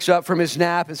 Jesus wakes up from his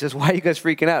nap and says, why are you guys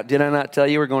freaking out? Did I not tell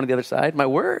you we're going to the other side? My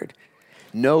word.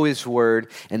 Know his word.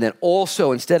 And then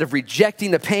also, instead of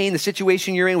rejecting the pain, the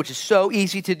situation you're in, which is so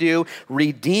easy to do,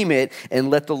 redeem it and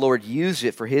let the Lord use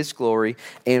it for his glory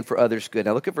and for others' good.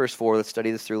 Now look at verse 4. Let's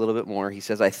study this through a little bit more. He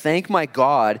says, I thank my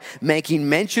God, making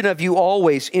mention of you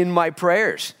always in my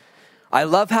prayers. I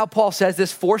love how Paul says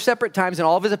this 4 separate times in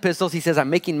all of his epistles. He says, I'm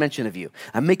making mention of you.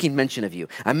 I'm making mention of you.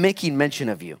 I'm making mention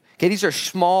of you. Okay, these are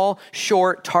small,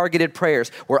 short, targeted prayers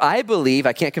where I believe,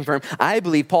 I can't confirm, I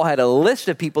believe Paul had a list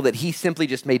of people that he simply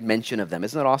just made mention of them.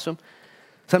 Isn't that awesome?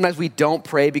 Sometimes we don't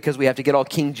pray because we have to get all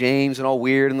King James and all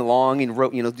weird and long and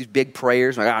wrote, these big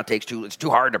prayers. Like, it's too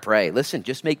hard to pray. Listen,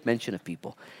 just make mention of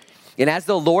people. And as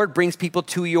the Lord brings people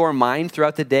to your mind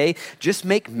throughout the day, just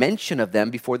make mention of them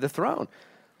before the throne.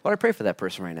 Lord, I pray for that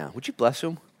person right now. Would you bless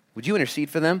them? Would you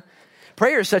intercede for them?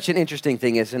 Prayer is such an interesting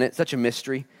thing, isn't it? Such a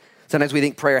mystery. Sometimes we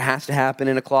think prayer has to happen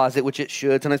in a closet, which it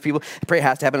should. Sometimes prayer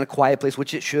has to happen in a quiet place,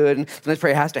 which it should. And sometimes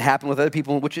prayer has to happen with other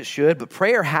people, which it should. But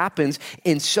prayer happens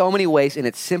in so many ways, and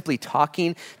it's simply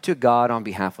talking to God on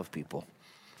behalf of people.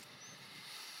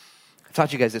 I've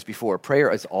taught you guys this before.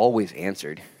 Prayer is always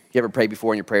answered. You ever prayed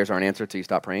before and your prayers aren't answered, so you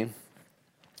stop praying?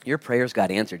 Your prayers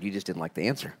got answered. You just didn't like the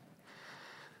answer.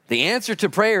 The answer to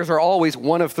prayers are always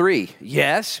one of 3.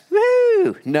 Yes,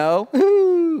 woo, no,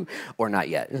 woo, or not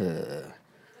yet.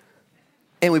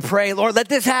 And we pray, Lord, let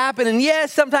this happen. And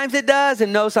yes, sometimes it does.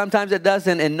 And no, sometimes it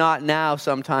doesn't. And not now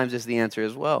sometimes is the answer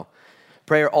as well.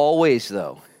 Prayer always,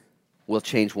 though, will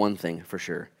change one thing for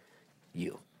sure.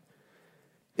 You.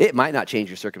 It might not change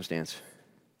your circumstance.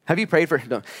 Have you prayed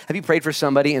for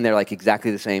somebody and they're like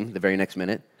exactly the same the very next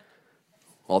minute?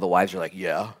 All the wives are like,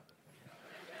 yeah.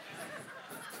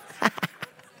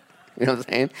 You know what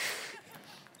I'm saying?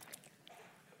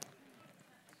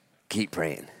 Keep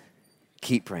praying.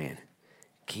 Keep praying.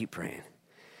 Keep praying.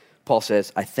 Paul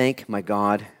says, I thank my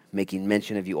God, making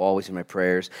mention of you always in my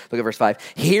prayers. Look at verse 5.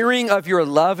 Hearing of your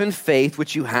love and faith,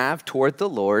 which you have toward the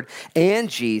Lord and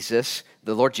Jesus,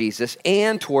 the Lord Jesus,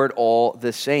 and toward all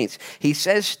the saints. He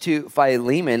says to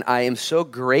Philemon, I am so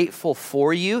grateful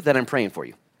for you that I'm praying for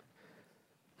you.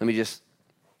 Let me just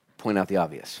point out the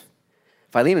obvious.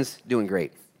 Philemon's doing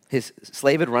great. His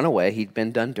slave had run away. He'd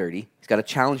been done dirty. He's got a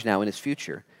challenge now in his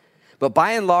future. But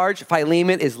by and large,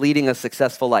 Philemon is leading a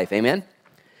successful life. Amen?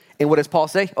 And what does Paul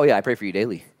say? Oh yeah, I pray for you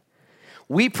daily.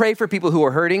 We pray for people who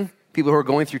are hurting, people who are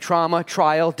going through trauma,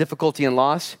 trial, difficulty, and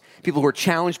loss, people who are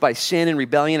challenged by sin and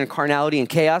rebellion and carnality and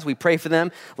chaos. We pray for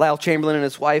them. Lyle Chamberlain and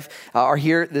his wife are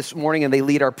here this morning, and they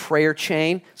lead our prayer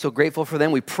chain. So grateful for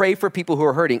them. We pray for people who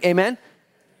are hurting. Amen?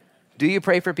 Do you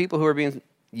pray for people who are being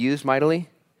used mightily?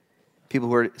 People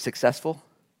who are successful?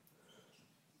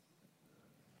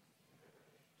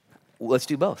 Let's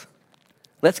do both.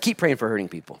 Let's keep praying for hurting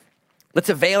people. Let's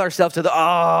avail ourselves to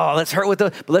let's hurt with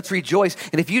but let's rejoice.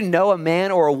 And if you know a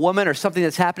man or a woman or something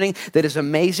that's happening that is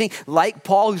amazing, like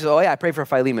Paul, who says, I pray for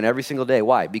Philemon every single day.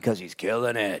 Why? Because he's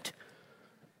killing it.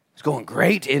 It's going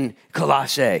great in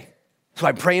Colossae. So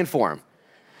I'm praying for him.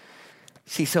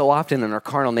 See, so often in our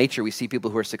carnal nature, we see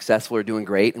people who are successful or doing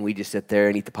great, and we just sit there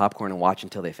and eat the popcorn and watch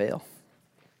until they fail.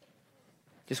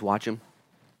 Just watch them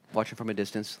from a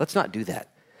distance. Let's not do that.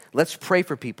 Let's pray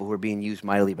for people who are being used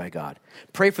mightily by God.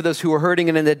 Pray for those who are hurting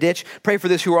and in the ditch. Pray for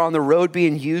those who are on the road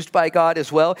being used by God as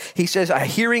well. He says,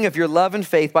 hearing of your love and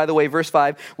faith, by the way, verse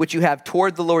 5, which you have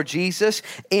toward the Lord Jesus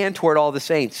and toward all the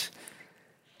saints.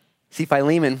 See,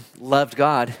 Philemon loved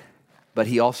God, but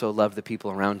he also loved the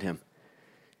people around him.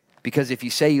 Because if you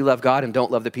say you love God and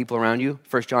don't love the people around you,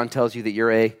 1 John tells you that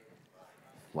you're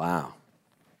wow.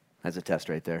 That's a test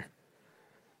right there.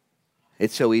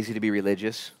 It's so easy to be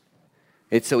religious.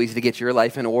 It's so easy to get your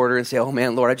life in order and say, oh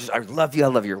man, Lord, I love you. I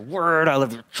love your word. I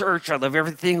love your church. I love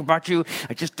everything about you.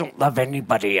 I just don't love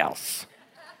anybody else.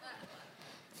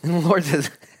 And the Lord says,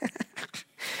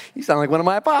 you sound like one of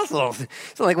my apostles. You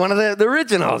sound like one of the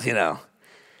originals, And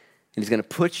he's going to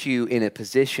put you in a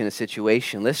position, a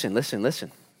situation. Listen.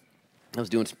 I was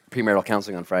doing premarital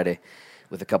counseling on Friday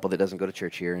with a couple that doesn't go to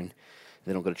church here, and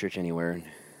they don't go to church anywhere, and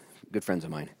good friends of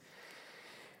mine.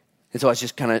 And so I was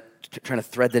just kind of trying to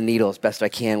thread the needle as best I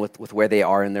can with where they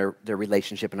are in their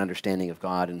relationship and understanding of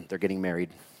God, and they're getting married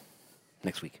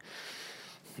next week.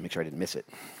 Make sure I didn't miss it.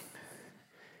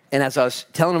 And as I was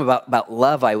telling them about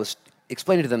love, I was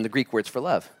explaining to them the Greek words for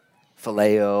love,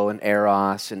 phileo and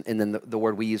eros, and then the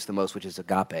word we use the most, which is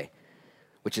agape,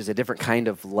 which is a different kind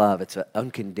of love. It's an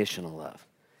unconditional love.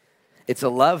 It's a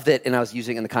love that, and I was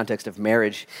using it in the context of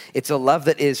marriage, it's a love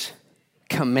that is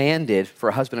commanded for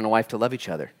a husband and a wife to love each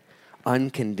other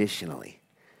unconditionally.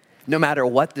 no matter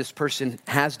what this person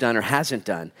has done or hasn't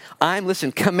done. I'm,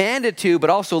 listen, commanded to, but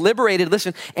also liberated,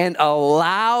 listen, and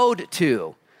allowed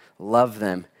to love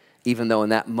them, even though in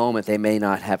that moment they may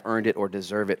not have earned it or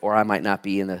deserve it, or I might not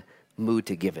be in the mood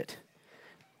to give it.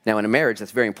 Now, in a marriage,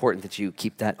 that's very important that you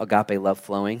keep that agape love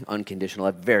flowing, unconditional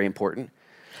love, very important.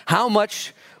 How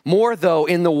much more, though,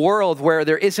 in the world where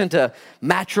there isn't a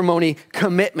matrimony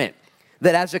commitment,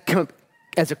 that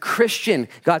as a Christian,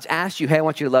 God's asked you, hey, I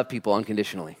want you to love people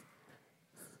unconditionally.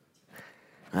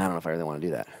 I don't know if I really want to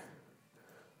do that.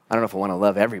 I don't know if I want to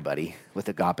love everybody with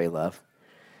agape love.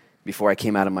 Before I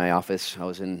came out of my office,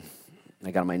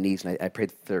 I got on my knees and I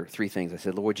prayed for three things. I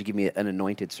said, Lord, would you give me an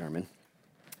anointed sermon?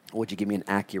 Would you give me an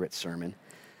accurate sermon?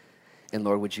 And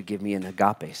Lord, would you give me an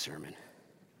agape sermon?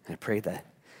 And I prayed that.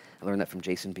 I learned that from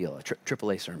Jason Beal, a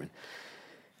AAA sermon.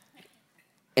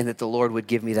 And that the Lord would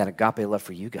give me that agape love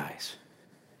for you guys.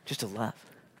 Just a love.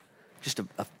 Just a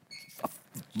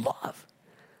love.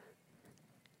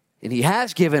 And he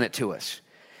has given it to us.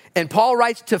 And Paul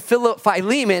writes to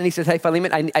Philemon, and he says, hey,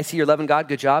 Philemon, I see you're loving God,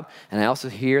 good job. And I also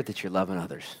hear that you're loving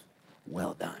others.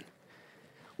 Well done.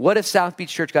 What if South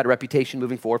Beach Church got a reputation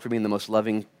moving forward for being the most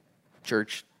loving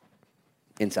church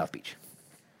in South Beach?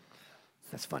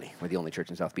 That's funny. We're the only church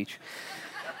in South Beach.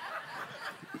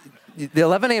 The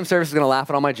 11 a.m. service is going to laugh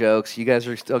at all my jokes. You guys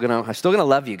are I'm still going to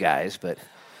love you guys, but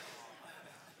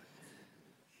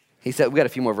he said, we got a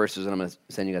few more verses, and I'm going to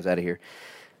send you guys out of here.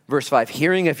 Verse 5,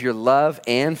 hearing of your love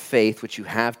and faith, which you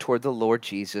have toward the Lord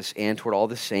Jesus and toward all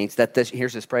the saints,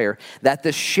 here's this prayer, that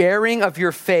the sharing of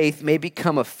your faith may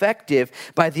become effective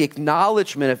by the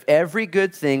acknowledgement of every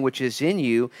good thing which is in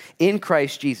you in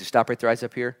Christ Jesus. Stop right there, eyes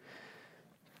up here.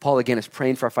 Paul, again, is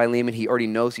praying for Philemon. He already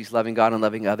knows he's loving God and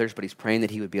loving others, but he's praying that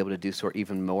he would be able to do so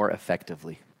even more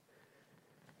effectively.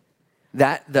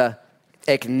 That the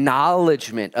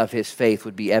acknowledgement of his faith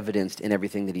would be evidenced in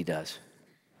everything that he does.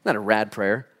 Not a rad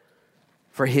prayer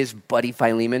for his buddy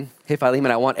Philemon. Hey,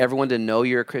 Philemon, I want everyone to know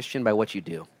you're a Christian by what you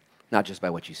do, not just by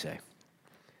what you say.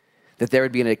 That there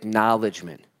would be an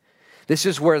acknowledgement. This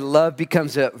is where love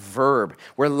becomes a verb,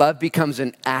 where love becomes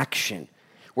an action,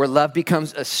 where love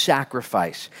becomes a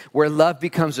sacrifice, where love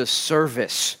becomes a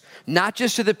service, not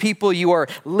just to the people you are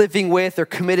living with or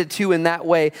committed to in that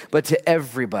way, but to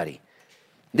everybody.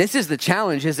 This is the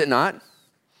challenge, is it not?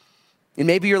 And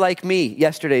maybe you're like me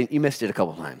yesterday, you missed it a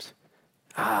couple times.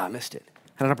 I missed it.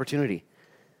 Had an opportunity.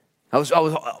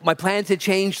 My plans had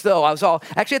changed though.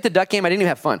 Actually at the Duck game, I didn't even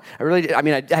have fun.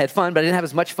 I had fun, but I didn't have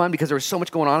as much fun because there was so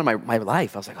much going on in my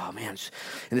life. I was like, oh man,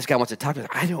 and this guy wants to talk to me.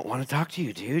 I don't want to talk to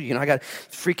you, dude. I got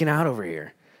freaking out over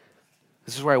here.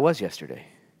 This is where I was yesterday.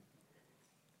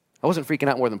 I wasn't freaking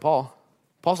out more than Paul.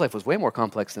 Paul's life was way more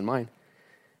complex than mine.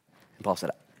 And Paul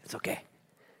said, it's okay.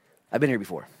 I've been here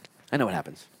before. I know what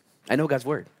happens. I know God's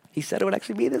word. He said it would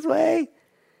actually be this way.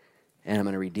 And I'm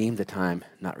going to redeem the time,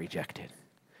 not reject it.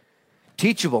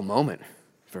 Teachable moment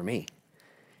for me.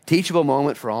 Teachable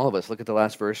moment for all of us. Look at the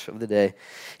last verse of the day.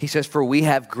 He says, for we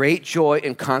have great joy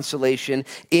and consolation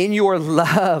in your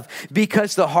love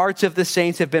because the hearts of the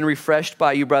saints have been refreshed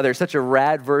by you, brother. Such a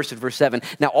rad verse in verse 7.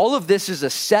 Now, all of this is a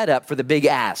setup for the big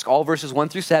ask. All verses 1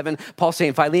 through 7, Paul's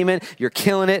saying, Philemon, you're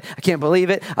killing it. I can't believe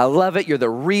it. I love it. You're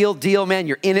the real deal, man.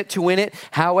 You're in it to win it.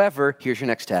 However, here's your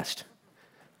next test.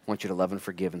 I want you to love and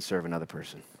forgive and serve another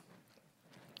person.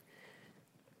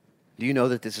 Do you know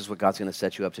that this is what God's going to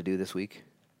set you up to do this week?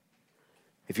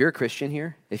 If you're a Christian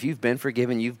here, if you've been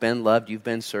forgiven, you've been loved, you've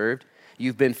been served,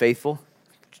 you've been faithful,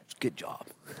 good job.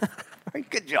 All right,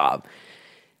 good job.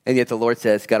 And yet the Lord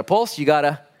says, got a pulse,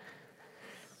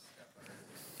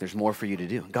 there's more for you to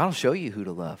do. God will show you who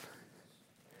to love.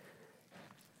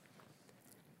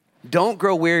 Don't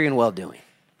grow weary in well-doing.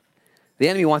 The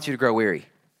enemy wants you to grow weary. He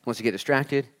wants you to get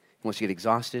distracted. He wants you to get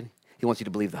exhausted. He wants you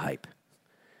to believe the hype.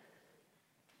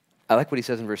 I like what he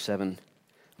says in verse 7. I'm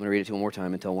going to read it to you one more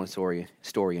time and tell one story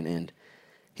and end.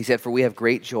 He said, for we have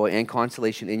great joy and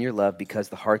consolation in your love because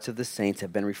the hearts of the saints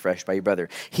have been refreshed by your brother.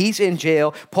 He's in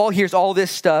jail. Paul hears all this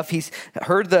stuff. He's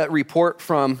heard the report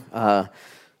from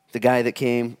the guy that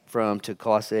came to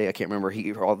Colossae. I can't remember.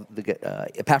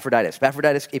 Epaphroditus.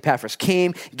 Epaphras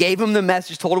came, gave him the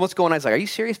message, told him what's going on. He's like, are you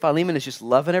serious? Philemon is just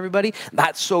loving everybody?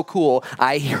 That's so cool.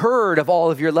 I heard of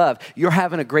all of your love. You're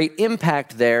having a great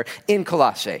impact there in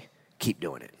Colossae. Keep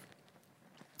doing it.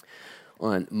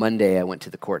 On Monday, I went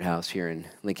to the courthouse here in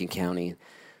Lincoln County.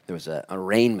 There was an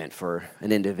arraignment for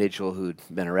an individual who'd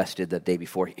been arrested the day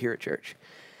before here at church.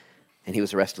 And he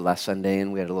was arrested last Sunday,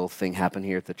 and we had a little thing happen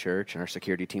here at the church, and our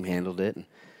security team handled it.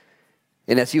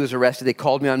 And as he was arrested, they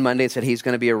called me on Monday and said, he's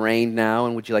going to be arraigned now,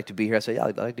 and would you like to be here? I said, yeah,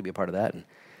 I'd like to be a part of that.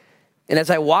 And as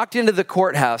I walked into the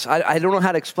courthouse, I don't know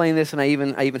how to explain this, and I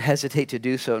even hesitate to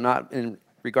do so, not in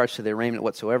regards to the arraignment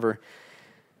whatsoever.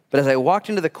 But as I walked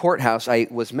into the courthouse, I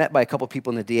was met by a couple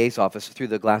people in the DA's office through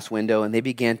the glass window, and they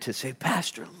began to say,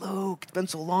 Pastor Luke, it's been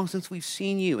so long since we've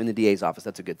seen you in the DA's office.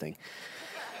 That's a good thing.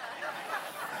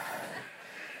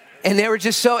 And they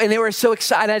were so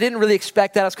excited. I didn't really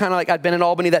expect that. I was kind of like, I'd been in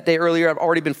Albany that day earlier. I've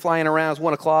already been flying around. It was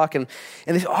 1 o'clock. And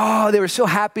they were so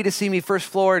happy to see me first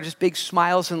floor, just big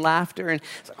smiles and laughter. And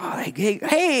it's like,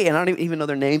 hey. And I don't even know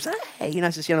their names. Hey,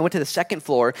 I went to the second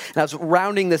floor and I was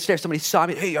rounding the stairs. Somebody saw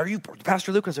me. Hey, are you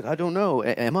Pastor Luke? I was like, I don't know.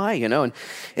 Am I?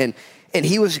 And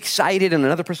he was excited, and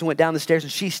another person went down the stairs,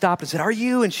 and she stopped and said, are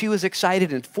you? And she was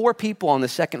excited, and 4 people on the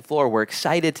second floor were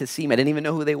excited to see me. I didn't even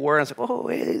know who they were. I was like, oh,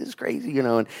 this is crazy,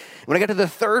 And when I got to the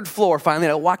 3rd floor, finally,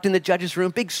 I walked in the judge's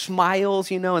room, big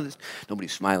smiles, and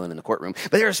nobody's smiling in the courtroom,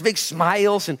 but there was big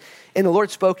smiles, and the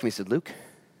Lord spoke to me. He said, Luke,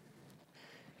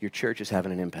 your church is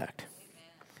having an impact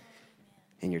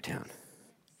in your town.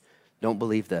 Don't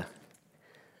believe the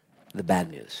bad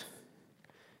news.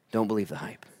 Don't believe the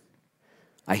hype.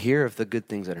 I hear of the good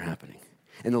things that are happening.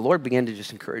 And the Lord began to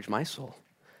just encourage my soul.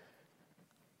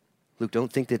 Luke,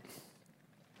 don't think that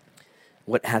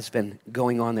what has been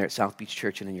going on there at South Beach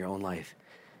Church and in your own life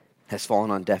has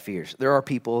fallen on deaf ears. There are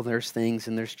people, there's things,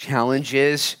 and there's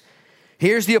challenges.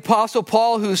 Here's the Apostle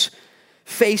Paul who's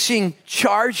facing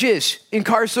charges,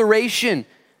 incarceration,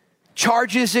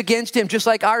 charges against him, just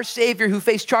like our Savior who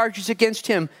faced charges against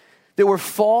him that were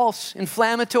false,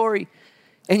 inflammatory.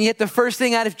 And yet the first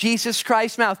thing out of Jesus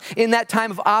Christ's mouth in that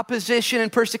time of opposition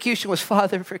and persecution was,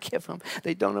 Father, forgive them.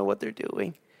 They don't know what they're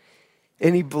doing.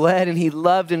 And he bled and he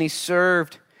loved and he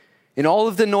served. In all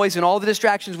of the noise and all the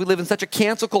distractions, we live in such a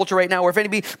cancel culture right now where if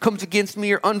anybody comes against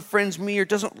me or unfriends me or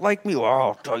doesn't like me, well,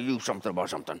 I'll tell you something about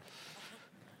something. And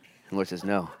the Lord says,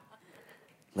 no,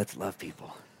 let's love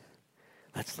people.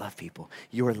 Let's love people.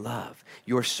 Your love,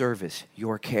 your service,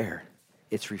 your care,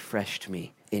 it's refreshed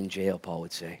me in jail, Paul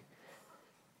would say.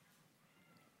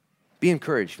 Be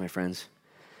encouraged, my friends.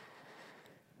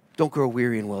 Don't grow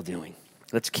weary in well-doing.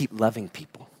 Let's keep loving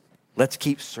people. Let's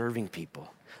keep serving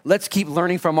people. Let's keep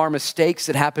learning from our mistakes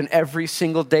that happen every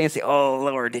single day and say, oh,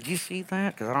 Lord, did you see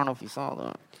that? Because I don't know if you saw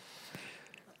that.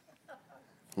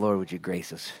 Lord, would you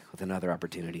grace us with another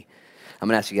opportunity? I'm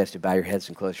going to ask you guys to bow your heads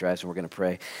and close your eyes, and we're going to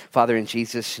pray. Father, in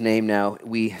Jesus' name now,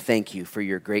 we thank you for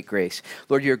your great grace.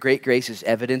 Lord, your great grace is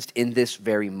evidenced in this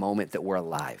very moment that we're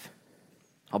alive.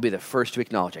 I'll be the first to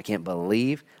acknowledge I can't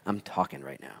believe I'm talking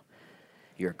right now.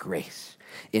 Your grace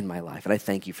in my life, and I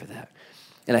thank you for that.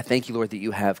 And I thank you, Lord, that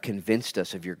you have convinced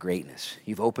us of your greatness.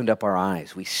 You've opened up our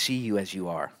eyes. We see you as you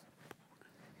are.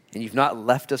 And you've not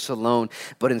left us alone,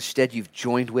 but instead you've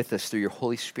joined with us through your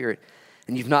Holy Spirit.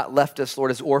 And you've not left us,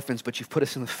 Lord, as orphans, but you've put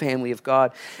us in the family of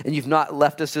God. And you've not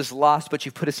left us as lost, but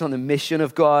you've put us on the mission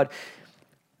of God.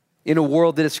 In a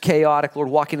world that is chaotic, Lord,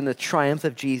 walking in the triumph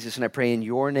of Jesus. And I pray in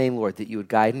your name, Lord, that you would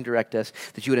guide and direct us,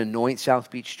 that you would anoint South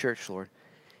Beach Church, Lord.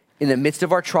 In the midst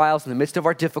of our trials, in the midst of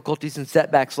our difficulties and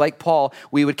setbacks, like Paul,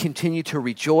 we would continue to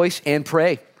rejoice and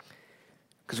pray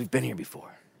because we've been here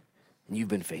before and you've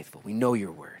been faithful. We know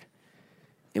your word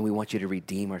and we want you to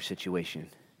redeem our situation.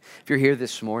 If you're here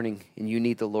this morning and you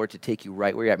need the Lord to take you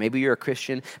right where you're at, maybe you're a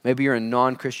Christian, maybe you're a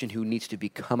non-Christian who needs to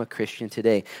become a Christian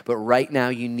today, but right now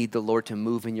you need the Lord to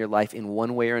move in your life in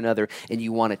one way or another, and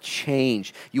you want to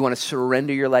change. You want to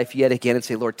surrender your life yet again and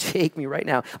say, Lord, take me right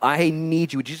now. I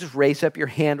need you. Would you just raise up your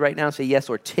hand right now and say, yes,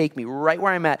 Lord, take me right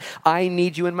where I'm at. I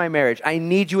need you in my marriage. I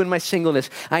need you in my singleness.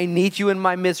 I need you in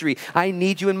my misery. I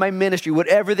need you in my ministry.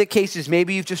 Whatever the case is,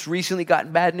 maybe you've just recently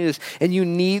gotten bad news and you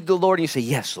need the Lord and you say,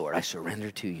 yes, Lord, I surrender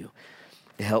to you.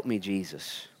 Help me,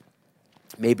 Jesus.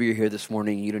 Maybe you're here this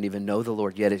morning and you don't even know the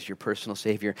Lord yet as your personal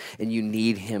Savior and you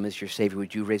need him as your Savior.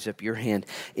 Would you raise up your hand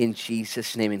in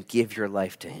Jesus' name and give your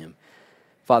life to him?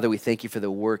 Father, we thank you for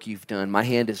the work you've done. My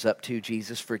hand is up to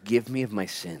Jesus. Forgive me of my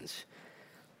sins.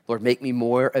 Lord, make me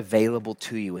more available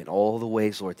to you in all the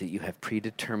ways, Lord, that you have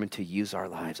predetermined to use our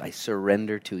lives. I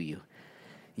surrender to you.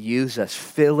 Use us.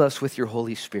 Fill us with your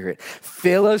Holy Spirit.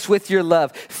 Fill us with your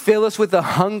love. Fill us with a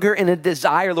hunger and a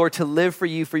desire, Lord, to live for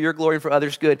you, for your glory, and for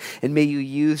others' good. And may you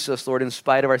use us, Lord, in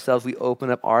spite of ourselves. We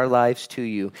open up our lives to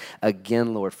you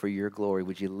again, Lord, for your glory.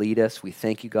 Would you lead us? We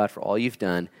thank you, God, for all you've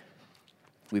done.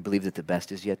 We believe that the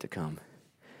best is yet to come.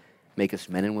 Make us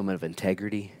men and women of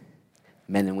integrity,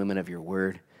 men and women of your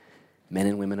word, men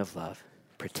and women of love.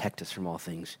 Protect us from all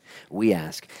things, we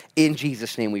ask. In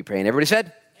Jesus' name we pray. And everybody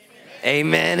said,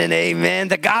 amen and amen.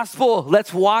 The gospel.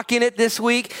 Let's walk in it this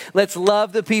week. Let's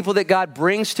love the people that God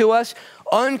brings to us.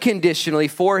 unconditionally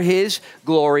for his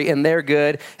glory, and they're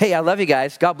good. Hey, I love you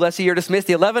guys. God bless you. You're dismissed.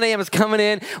 The 11 a.m. is coming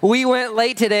in. We went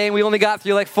late today, and we only got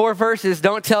through like 4 verses.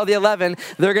 Don't tell the 11.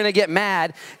 They're going to get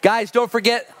mad. Guys, don't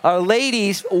forget our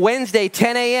ladies, Wednesday,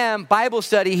 10 a.m., Bible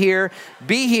study here.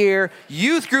 Be here.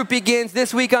 Youth group begins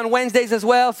this week on Wednesdays as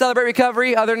well. Celebrate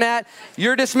Recovery. Other than that,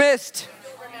 you're dismissed.